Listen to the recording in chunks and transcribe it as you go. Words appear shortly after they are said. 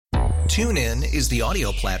TuneIn is the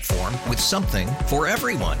audio platform with something for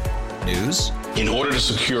everyone. News. In order to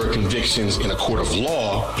secure convictions in a court of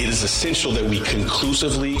law, it is essential that we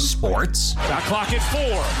conclusively. Sports. Shot clock at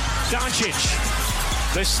 4.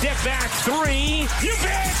 Doncic. The step back 3. You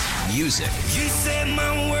bet. Music. You set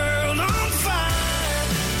my world on fire.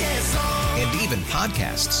 Yes, and even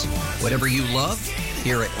podcasts. Whatever you love,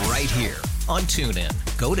 hear it right here on TuneIn.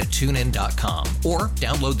 Go to TuneIn.com or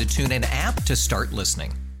download the TuneIn app to start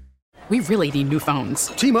listening. We really need new phones.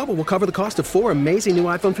 T-Mobile will cover the cost of 4 amazing new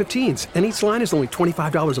iPhone 15s, and each line is only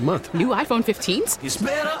 $25 a month. New iPhone 15s? it's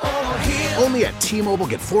better over here. Only at T-Mobile,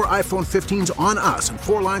 get 4 iPhone 15s on us and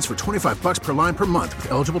 4 lines for $25 per line per month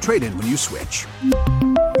with eligible trade-in when you switch.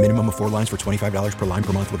 Minimum of 4 lines for $25 per line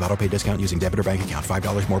per month with autopay discount using debit or bank account.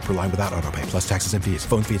 $5 more per line without autopay, plus taxes and fees.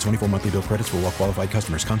 Phone fee at 24 monthly bill credits for well-qualified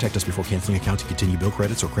customers. Contact us before canceling account to continue bill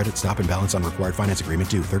credits or credit stop and balance on required finance agreement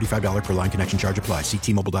due. $35 per line connection charge applies. See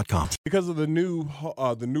T-Mobile.com. Because of the new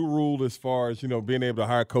rule as far as, being able to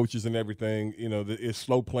hire coaches and everything, it's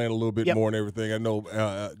slow playing a little bit more and everything. I know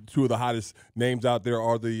 2 of the hottest names out there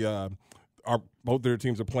are both their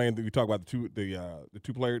teams are playing. We talk about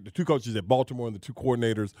the two coaches at Baltimore and the 2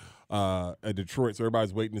 coordinators at Detroit. So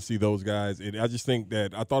everybody's waiting to see those guys. And I just think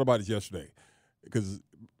that I thought about it yesterday because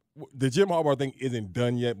the Jim Harbaugh thing isn't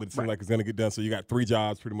done yet, but it seems like it's going to get done. So you got 3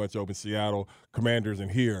 jobs pretty much open: Seattle, Commanders, and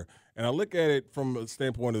here. And I look at it from a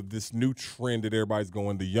standpoint of this new trend that everybody's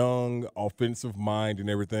going, the young offensive mind and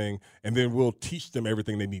everything, and then we'll teach them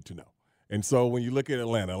everything they need to know. And so when you look at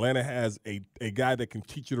Atlanta has a guy that can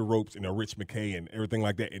teach you the ropes and a Rich McKay and everything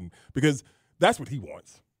like that, and because that's what he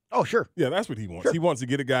wants. Oh, sure. Yeah, that's what he wants. Sure. He wants to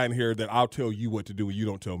get a guy in here that I'll tell you what to do and you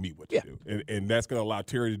don't tell me what to do. And that's going to allow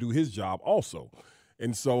Terry to do his job also.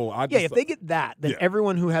 And so if they get that, then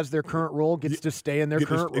everyone who has their current role gets to stay in their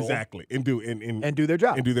current role. Exactly. And do their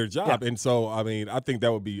job. And do their job. Yeah. And so, I think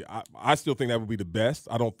that would be I still think that would be the best.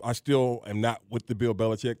 I still am not with the Bill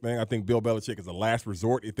Belichick thing. I think Bill Belichick is a last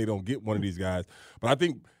resort if they don't get one of these guys. But I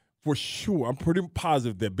think for sure, I'm pretty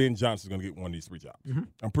positive that Ben Johnson is going to get one of these 3 jobs. Mm-hmm.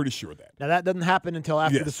 I'm pretty sure of that. Now, that doesn't happen until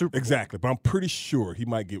after the Super Bowl. Exactly. But I'm pretty sure he's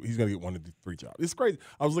going to get one of these 3 jobs. It's crazy.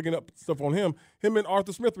 I was looking up stuff on him. Him and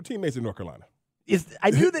Arthur Smith were teammates in North Carolina. I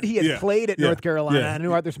knew that he had played at North Carolina. I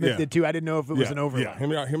knew Arthur Smith did too. I didn't know if it was an overlap.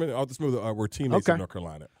 Yeah, him and Arthur Smith were teammates in North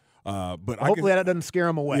Carolina. But hopefully that doesn't scare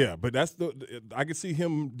him away. Yeah, but I can see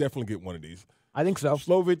him definitely get one of these. I think so.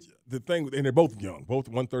 Slovich, the thing, and they're both young, both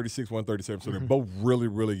 136, 137, so they're both really,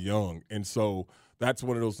 really young. And so that's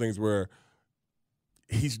one of those things where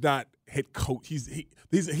he's not head coach. He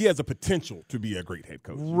has a potential to be a great head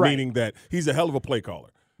coach, meaning that he's a hell of a play caller.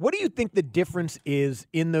 What do you think the difference is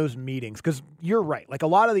in those meetings? Because you're right. Like a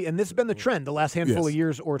lot of and this has been the trend the last handful of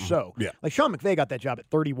years or so. Yeah. Like Sean McVay got that job at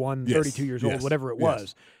 31, 32 years old, whatever it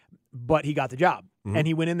was. But he got the job. Mm-hmm. And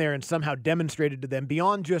he went in there and somehow demonstrated to them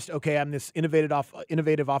beyond just, okay, I'm this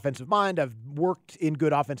innovative offensive mind. I've worked in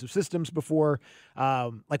good offensive systems before.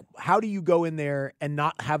 How do you go in there and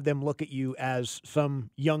not have them look at you as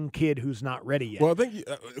some young kid who's not ready yet? Well, I think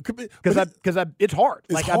it could be because it's hard.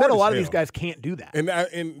 It's I bet a lot of hell. these guys can't do that.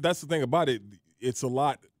 And that's the thing about it. It's a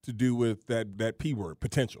lot to do with that P word,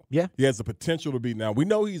 potential. Yeah, he has the potential to be. Now we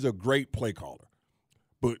know he's a great play caller.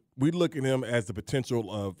 But we look at him as the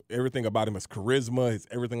potential of everything about him, his charisma, his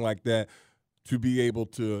everything like that, to be able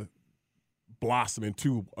to blossom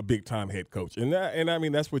into a big-time head coach. And I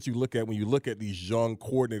mean, that's what you look at when you look at these young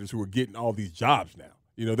coordinators who are getting all these jobs now.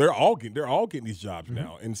 They're all getting these jobs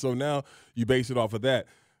now. And so now you base it off of that.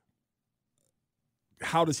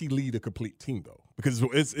 How does he lead a complete team, though? Because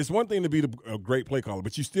it's one thing to be a great play caller,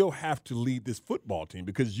 but you still have to lead this football team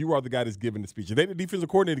because you are the guy that's giving the speech. It ain't the defensive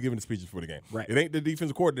coordinator giving the speeches for the game. Right. It ain't the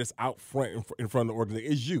defensive coordinator that's out front in front of the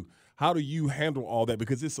organization. It's you. How do you handle all that?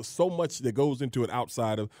 Because it's so much that goes into it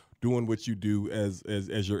outside of doing what you do as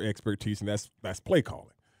your expertise, and that's play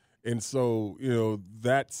calling. And so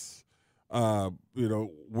that's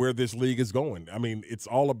where this league is going. I mean, it's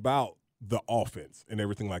all about the offense and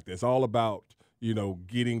everything like that. It's all about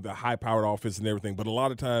getting the high-powered offense and everything. But a lot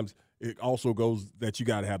of times it also goes that you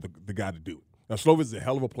got to have the guy to do it. Now, Slovis is a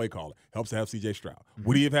hell of a play caller. Helps to have C.J. Stroud. Mm-hmm.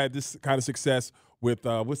 Would he have had this kind of success with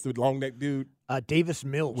what's the long neck dude? Davis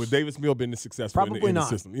Mills. Would Davis Mills been successful in not. the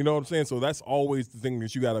system? You know what I'm saying? So that's always the thing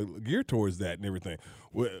that you got to gear towards that and everything.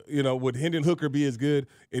 Would Hendon Hooker be as good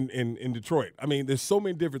in Detroit? I mean, there's so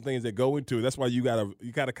many different things that go into it. That's why you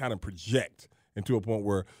got to kind of project into a point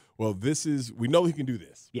where, well, we know he can do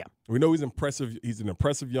this. Yeah. We know he's impressive. He's an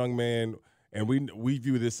impressive young man, and we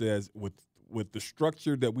view this as with the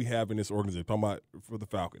structure that we have in this organization, talking about for the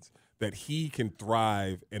Falcons, that he can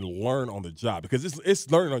thrive and learn on the job because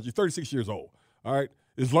it's learning on. You're 36 years old, all right?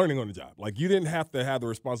 is learning on the job. Like, you didn't have to have the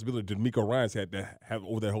responsibility that DeMeco Ryans had to have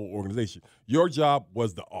over that whole organization. Your job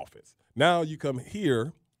was the offense. Now you come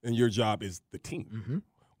here, and your job is the team,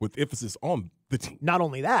 with emphasis on the team. Not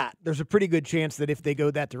only that, there's a pretty good chance that if they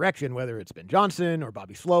go that direction, whether it's Ben Johnson or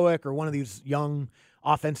Bobby Slowick or one of these young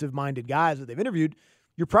offensive-minded guys that they've interviewed,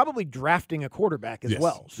 you're probably drafting a quarterback as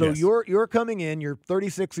well. So you're coming in, you're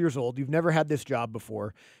 36 years old, you've never had this job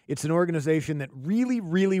before. It's an organization that really,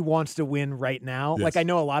 really wants to win right now. Like, I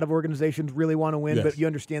know a lot of organizations really want to win, but you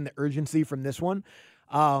understand the urgency from this one.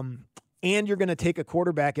 And you're going to take a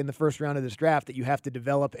quarterback in the first round of this draft that you have to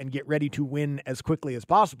develop and get ready to win as quickly as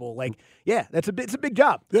possible. Like, it's a big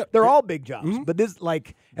job. Yeah. They're all big jobs. But this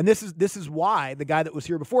is why the guy that was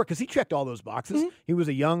here before, because he checked all those boxes. He was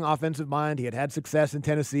a young offensive mind. He had success in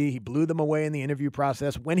Tennessee. He blew them away in the interview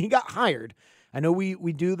process. When he got hired, I know we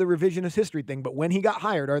do the revisionist history thing, but when he got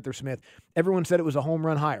hired, Arthur Smith, everyone said it was a home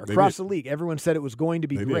run hire. Across the league, everyone said it was going to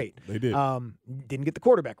be great. They did. Didn't get the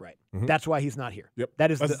quarterback right. That's why he's not here. Yep.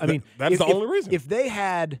 That's the only reason. If they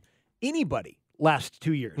had anybody last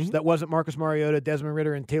 2 years that wasn't Marcus Mariota, Desmond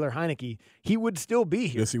Ridder, and Taylor Heineke, he would still be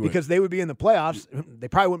here because they would be in the playoffs. They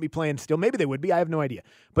probably wouldn't be playing still. Maybe they would be. I have no idea.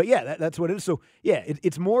 But, that's what it is. So,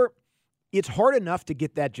 it's hard enough to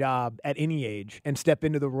get that job at any age and step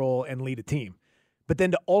into the role and lead a team. But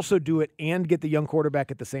then to also do it and get the young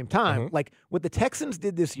quarterback at the same time, like what the Texans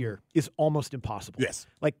did this year is almost impossible. Yes.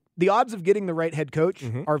 Like the odds of getting the right head coach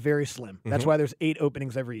are very slim. That's why there's 8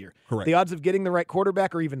 openings every year. Correct. The odds of getting the right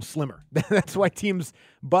quarterback are even slimmer. That's why teams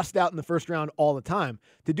bust out in the first round all the time.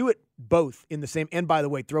 To do it both in the same, and by the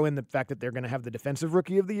way, throw in the fact that they're going to have the defensive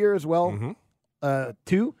rookie of the year as well,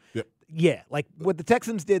 too. Yep. Yeah, like what the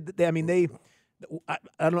Texans did, I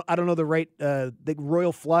don't know the right the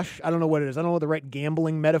royal flush. I don't know what it is. I don't know what the right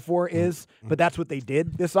gambling metaphor is, but that's what they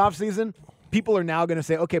did this offseason. People are now going to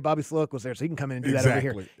say, okay, Bobby Slowick was there, so he can come in and do that over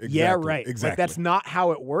here. Exactly. Yeah, right. Exactly. Like, that's not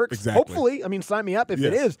how it works. Exactly. Hopefully, sign me up if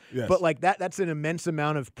it is. Yes. But like that's an immense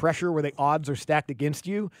amount of pressure where the odds are stacked against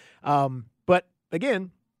you. But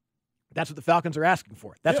again, that's what the Falcons are asking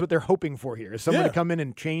for. That's what they're hoping for here, is someone to come in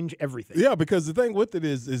and change everything. Yeah, because the thing with it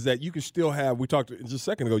is that you can still have, we talked just a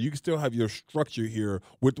second ago, you can still have your structure here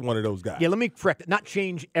with one of those guys. Yeah, let me correct it. Not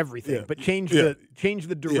change everything, but change the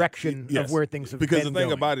direction of where things have been Because the thing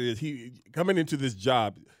going. about it is, he coming into this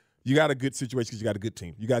job, you got a good situation because you got a good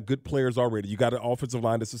team. You got good players already. You got an offensive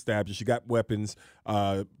line that's established. You got weapons.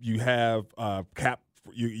 You have cap.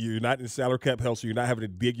 You're not in salary cap hell, so you're not having to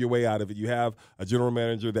dig your way out of it. You have a general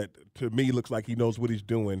manager that, to me, looks like he knows what he's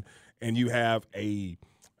doing, and you have a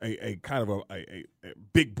kind of a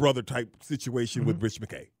big brother type situation with Rich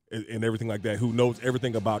McKay and everything like that, who knows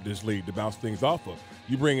everything about this league to bounce things off of.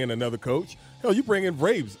 You bring in another coach. Hell, you bring in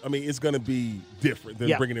Braves. It's going to be different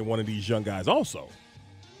than bringing in one of these young guys also.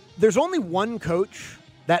 There's only one coach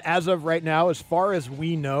that, as of right now, as far as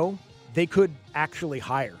we know, they could actually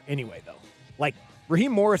hire anyway, though. Like,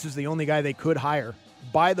 Raheem Morris is the only guy they could hire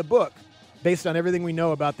by the book based on everything we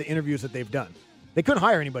know about the interviews that they've done. They couldn't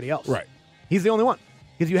hire anybody else. Right. He's the only one.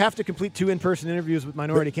 Because you have to complete 2 in-person interviews with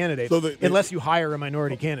minority candidates unless you hire a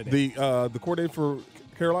minority candidate. The coordinator for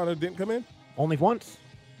Carolina didn't come in? Only once.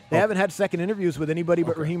 They haven't had second interviews with anybody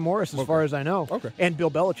but Raheem Morris as far as I know. Okay. And Bill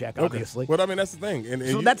Belichick, obviously. But, that's the thing. And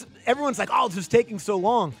so everyone's like, oh, it's just taking so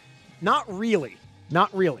long. Not really.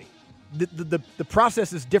 Not really. The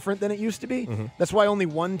process is different than it used to be. That's why only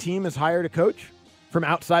one team has hired a coach from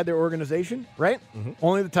outside their organization, right?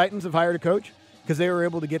 Only the Titans have hired a coach because they were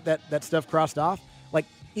able to get that stuff crossed off. Like,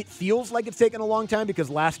 it feels like it's taken a long time because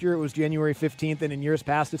last year it was January 15th, and in years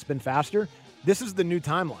past it's been faster. This is the new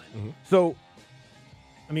timeline. So,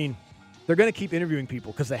 they're going to keep interviewing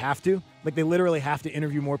people because they have to. Like, they literally have to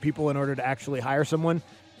interview more people in order to actually hire someone.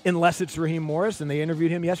 Unless it's Raheem Morris and they interviewed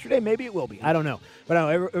him yesterday, maybe it will be. I don't know. But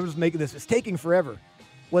everyone's making this. It's taking forever.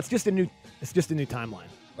 Well, it's just a new timeline.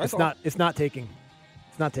 It's not taking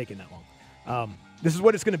that long. This is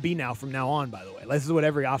what it's going to be now from now on, by the way. This is what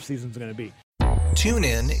every offseason is going to be.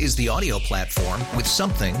 TuneIn is the audio platform with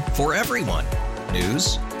something for everyone.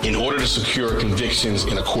 News. In order to secure convictions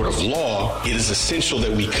in a court of law, it is essential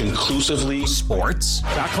that we conclusively. Sports.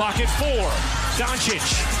 Shot clock at 4.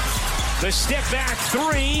 Doncic. The step back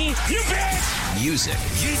 3. You bet. Music.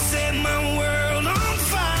 You set my world on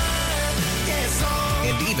fire. Yes,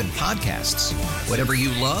 and even podcasts. Whatever you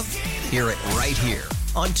love, hear it right here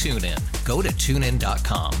on TuneIn. Go to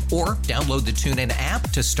TuneIn.com or download the TuneIn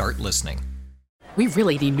app to start listening. We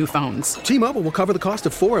really need new phones. T-Mobile will cover the cost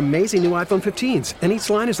of 4 amazing new iPhone 15s, and each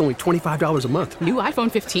line is only $25 a month. New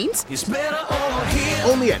iPhone 15s? It's better over here.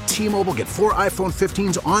 Only at T-Mobile, get 4 iPhone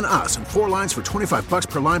 15s on us and 4 lines for $25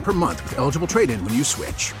 per line per month with eligible trade-in when you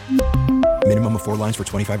switch. Minimum of 4 lines for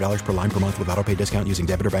 $25 per line per month with autopay discount using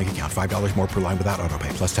debit or bank account. $5 more per line without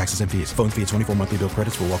autopay, plus taxes and fees. Phone fee at 24 monthly bill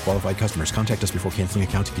credits for well-qualified customers. Contact us before canceling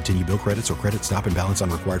account to continue bill credits or credit stop and balance on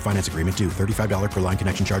required finance agreement due. $35 per line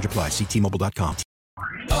connection charge applies. See T-Mobile.com.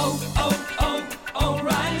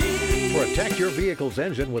 O'Reilly. Protect your vehicle's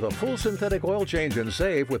engine with a full synthetic oil change and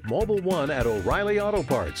save with Mobil 1 at O'Reilly Auto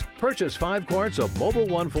Parts. Purchase 5 quarts of Mobil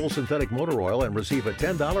 1 full synthetic motor oil and receive a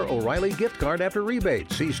 $10 O'Reilly gift card after rebate.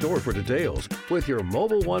 See store for details. With your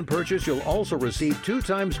Mobil 1 purchase, you'll also receive 2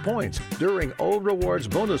 times points during O Rewards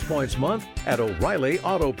Bonus Points Month at O'Reilly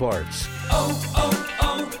Auto Parts.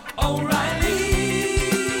 O'Reilly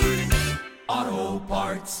Auto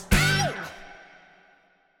Parts.